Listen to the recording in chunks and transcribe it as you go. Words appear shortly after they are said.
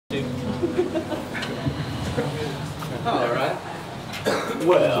All right.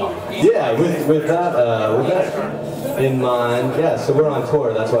 Well, yeah, with that in mind, yeah, so we're on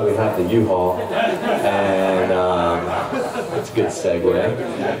tour, that's why we have the U-Haul, and it's a good segue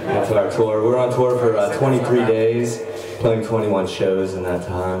into our tour. We're on tour for 23 days, playing 21 shows in that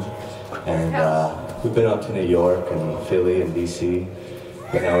time, and we've been up to New York and Philly and DC,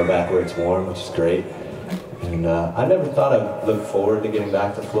 but now we're back where it's warm, which is great, and I never thought I'd look forward to getting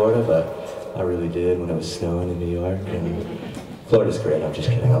back to Florida, but I really did when it was snowing in New York. And Florida's great. I'm just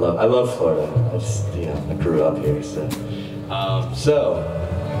kidding. I love Florida. I just, you know, I grew up here. So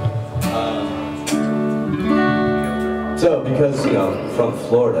because, you know, from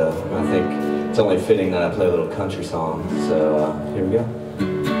Florida, I think it's only fitting that I play a little country song. So here we go.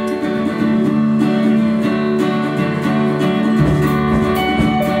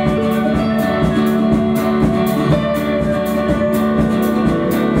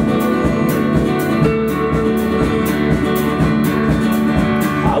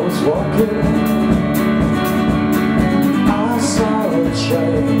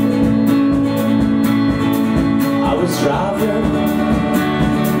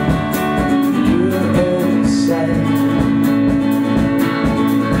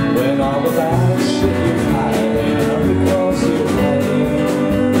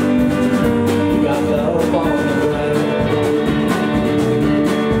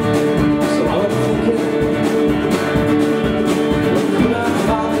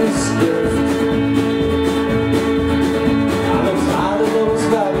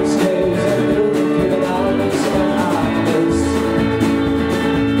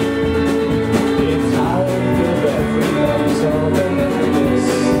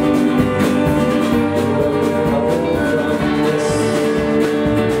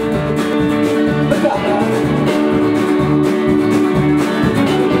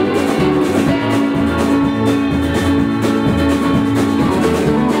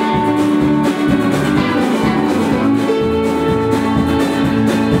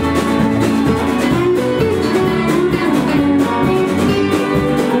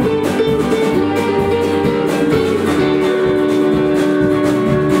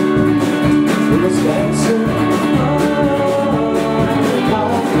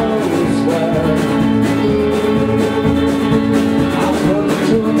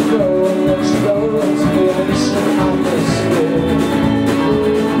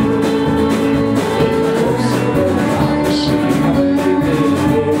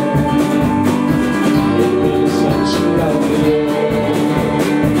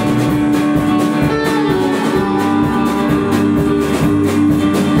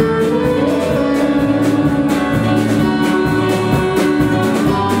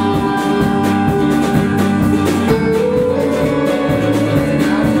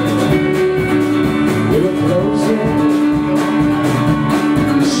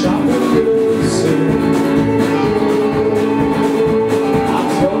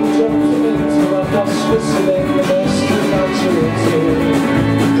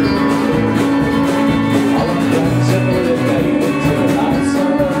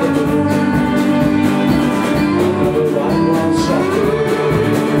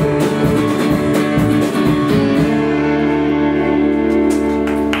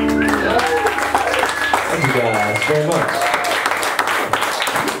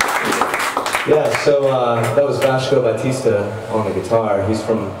 That was Vasco Batista on the guitar. He's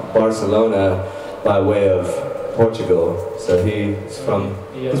from Barcelona by way of Portugal. So he's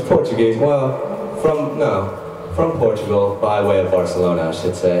Portuguese. Well, from Portugal by way of Barcelona, I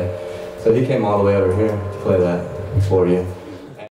should say. So he came all the way over here to play that for you.